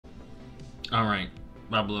Alright,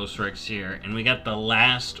 BobalosRex here, and we got the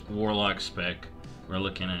last Warlock spec we're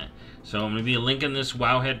looking at. So I'm going to be linking this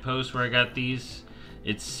Wowhead post where I got these.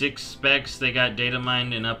 It's 6 specs, they got data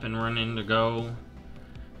mined and up and running to go.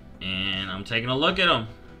 And I'm taking a look at them.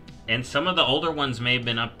 And some of the older ones may have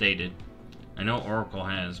been updated. I know Oracle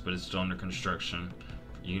has, but it's still under construction.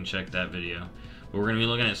 You can check that video. But we're going to be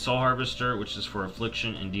looking at Soul Harvester, which is for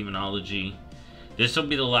Affliction and Demonology. This will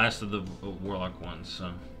be the last of the Warlock ones,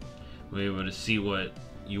 so we'll be able to see what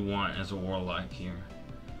you want as a Warlock here.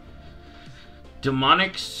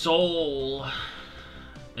 Demonic Soul.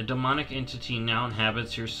 A demonic entity now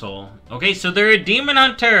inhabits your soul. Okay, so they're a demon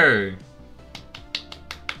hunter!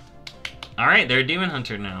 Alright, they're a demon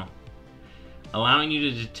hunter now. Allowing you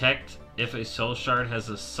to detect if a soul shard has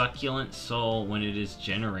a succulent soul when it is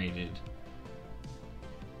generated.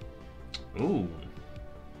 Ooh.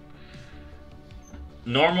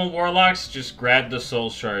 Normal warlocks just grab the soul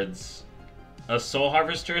shards. A soul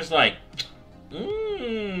harvester is like,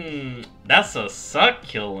 that's a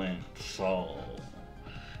succulent soul.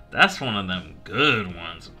 That's one of them good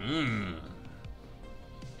ones.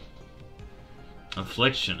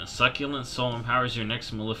 Affliction. A succulent soul empowers your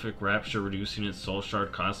next malefic rapture, reducing its soul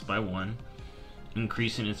shard cost by 1,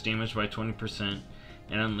 increasing its damage by 20%,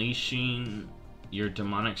 and unleashing your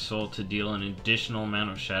demonic soul to deal an additional amount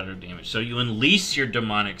of shadow damage. So you unleash your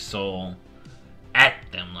demonic soul at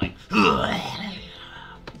them like,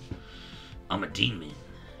 I'm a demon.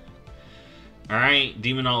 Alright,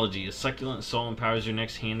 Demonology. A succulent soul empowers your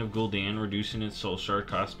next Hand of Gul'dan, reducing its soul shard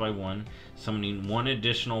cost by 1, summoning 1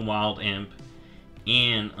 additional wild imp,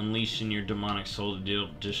 and unleashing your demonic soul to deal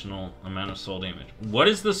additional amount of soul damage. What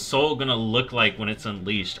is the soul gonna look like when it's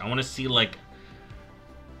unleashed? I want to see like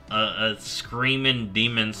a screaming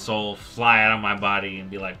demon soul fly out of my body and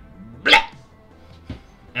be like, blah!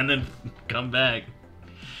 And then come back.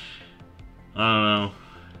 I don't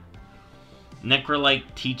know. Necrolite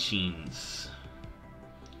Teachings.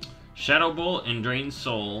 Shadow Bolt and Drain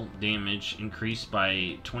Soul damage increased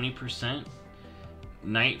by 20%.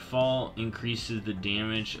 Nightfall increases the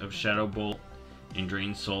damage of Shadow Bolt and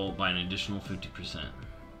Drain Soul by an additional 50%.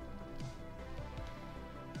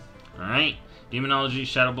 Alright. Demonology,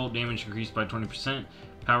 Shadow Bolt damage increased by 20%.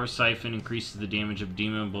 Power Siphon increases the damage of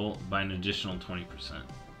Demon Bolt by an additional 20%.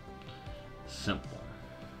 Simple.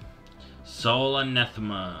 Soul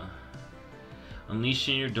Anathema.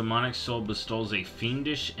 Unleashing your demonic soul bestows a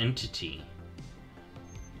fiendish entity.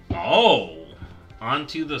 Oh!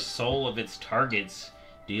 Onto the soul of its targets,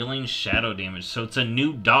 dealing shadow damage. So it's a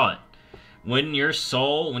new dot. When your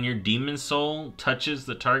soul, when your demon soul touches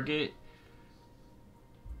the target,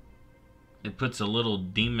 it puts a little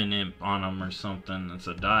demon imp on them or something. It's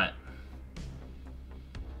a dot.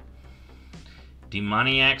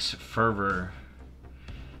 Demoniac's Fervor.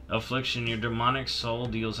 Affliction. Your demonic soul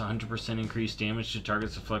deals 100% increased damage to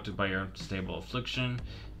targets afflicted by your unstable affliction.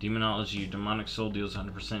 Demonology. Your demonic soul deals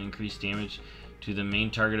 100% increased damage to the main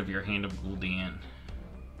target of your Hand of Gul'dan.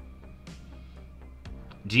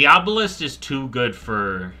 Diabolist is too good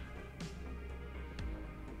for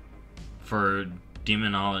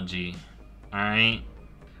Demonology. Alright?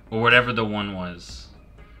 Or whatever the one was.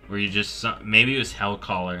 Where you just... Maybe it was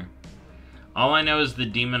Hellcaller. All I know is the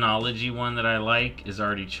Demonology one that I like is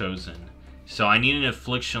already chosen. So I need an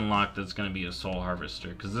Affliction lock that's going to be a Soul Harvester.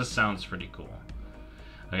 Because this sounds pretty cool.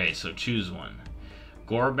 Okay, so choose one.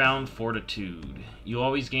 Gorebound Fortitude. You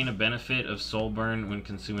always gain a benefit of Soul Burn when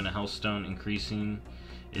consuming a Hellstone, increasing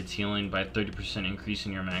its healing by 30%,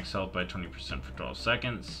 increasing your max health by 20% for 12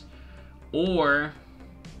 seconds. Or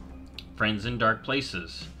Friends in Dark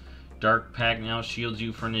Places. Dark Pact now shields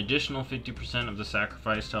you for an additional 50% of the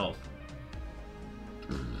sacrificed health.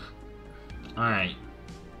 Alright.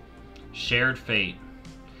 Shared Fate.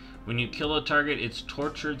 When you kill a target, its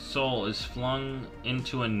tortured soul is flung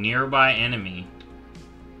into a nearby enemy.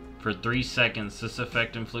 For 3 seconds, this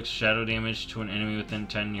effect inflicts shadow damage to an enemy within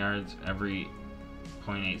 10 yards every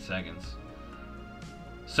 0.8 seconds.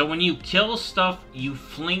 So when you kill stuff, you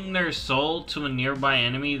fling their soul to a nearby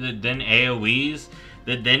enemy that then AoEs,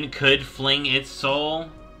 that then could fling its soul?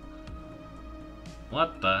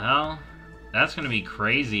 What the hell? That's going to be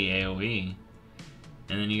crazy AoE.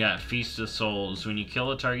 And then you got Feast of Souls. When you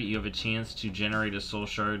kill a target, you have a chance to generate a soul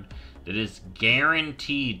shard that is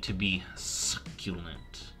guaranteed to be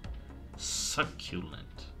succulent.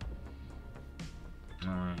 Succulent.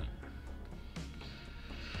 Alright.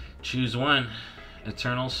 Choose one.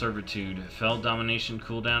 Eternal Servitude. Fell Domination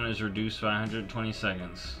cooldown is reduced by 120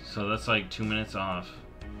 seconds. So that's like 2 minutes off.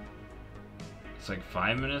 It's like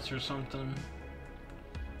 5 minutes or something.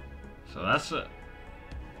 So that's a...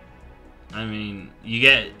 I mean, you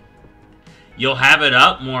get You'll have it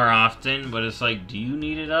up more often, but it's like, do you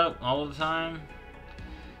need it up all the time?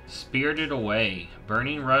 Spirited Away.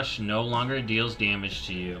 Burning Rush no longer deals damage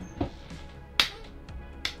to you.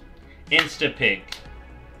 Insta-pick.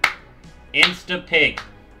 Insta-pick.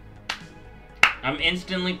 I'm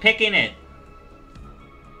instantly picking it.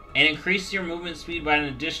 And increase your movement speed by an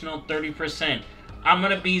additional 30%. I'm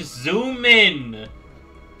gonna be zooming!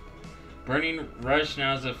 Burning Rush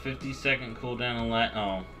now has a 50-second cooldown.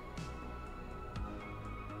 Oh.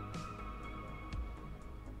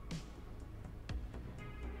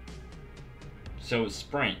 So it's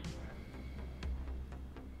sprint.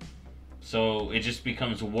 So it just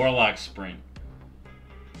becomes Warlock sprint.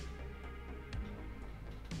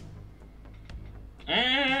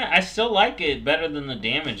 I still like it better than the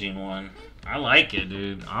damaging one. I like it,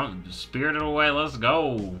 dude. I'm Spirited Away. Let's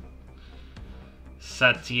go.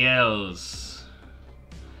 Satiel's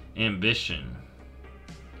Ambition.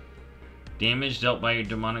 Damage dealt by your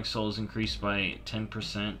demonic soul is increased by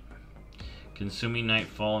 10%. Consuming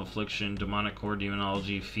Nightfall Affliction, Demonic Core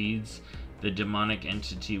Demonology feeds the demonic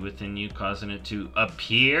entity within you, causing it to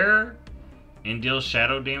appear and deal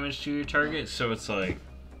shadow damage to your target. So it's like,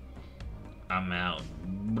 I'm out.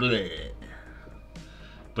 Blech.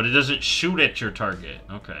 But it doesn't shoot at your target.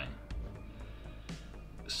 Okay.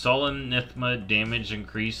 Sullen Nithma damage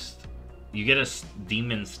increased. You get a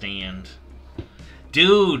demon stand.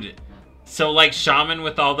 Dude! So like Shaman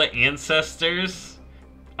with all the ancestors?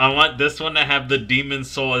 I want this one to have the demon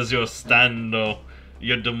soul as your stand, though.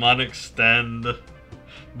 Your demonic stand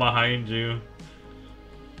behind you.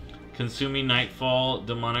 Consuming Nightfall,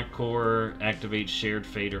 Demonic Core activates Shared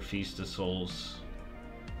Fate or Feast of Souls.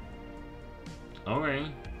 Okay.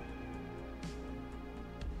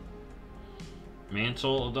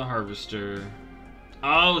 Mantle of the Harvester.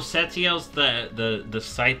 Oh, Setiel's the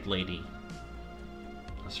Scythe Lady.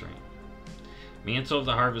 That's right. Mantle of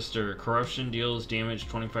the Harvester. Corruption deals damage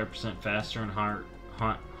 25% faster and Hunt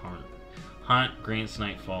grants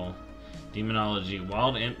Nightfall. Demonology.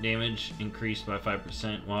 Wild Imp damage increased by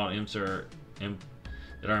 5%. Wild Imps that are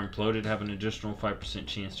imploded have an additional 5%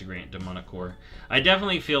 chance to grant Demonic Core. I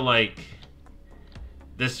definitely feel like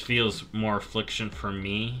this feels more Affliction for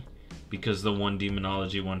me because the one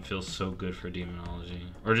Demonology one feels so good for Demonology.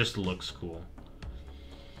 Or just looks cool.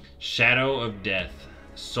 Shadow of Death.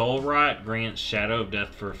 Soul Rot grants Shadow of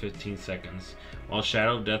Death for 15 seconds. While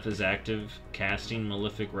Shadow of Death is active, casting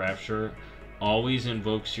Malefic Rapture always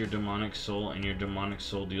invokes your demonic soul, and your demonic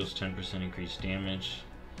soul deals 10% increased damage.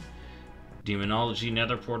 Demonology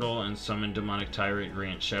Nether Portal and Summon Demonic Tyrant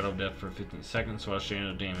grant Shadow of Death for 15 seconds while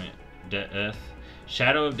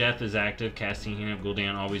Shadow of Death is active, casting Hand of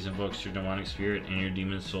Gul'dan always invokes your demonic spirit, and your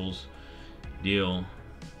demon souls your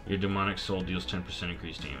demonic soul deals 10%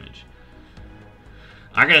 increased damage.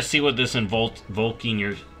 I gotta see what this invoking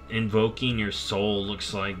your soul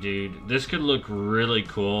looks like, dude. This could look really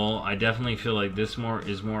cool. I definitely feel like this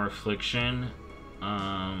is more Affliction.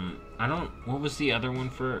 What was the other one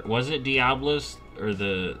for? Was it Diablos or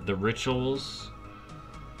the Rituals?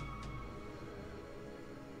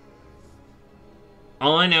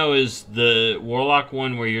 All I know is the Warlock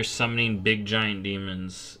one where you're summoning big giant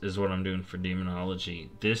demons is what I'm doing for Demonology.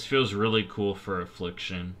 This feels really cool for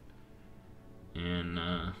Affliction. And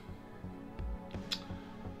I'll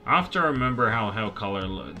have to remember how Hellcaller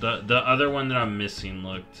looked. The other one that I'm missing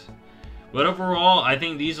looked. But overall, I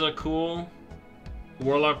think these look cool.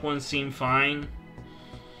 Warlock ones seem fine.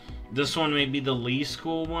 This one may be the least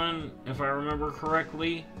cool one, if I remember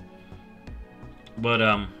correctly. But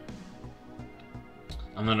I'm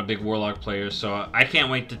not a big Warlock player, so I can't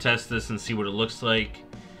wait to test this and see what it looks like.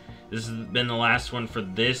 This has been the last one for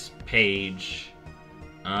this page.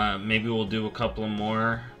 Maybe we'll do a couple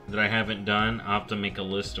more that I haven't done. I'll have to make a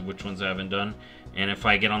list of which ones I haven't done. And if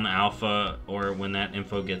I get on the alpha or when that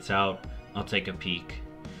info gets out, I'll take a peek.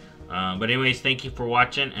 But anyways, thank you for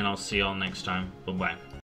watching, and I'll see y'all next time. Bye-bye.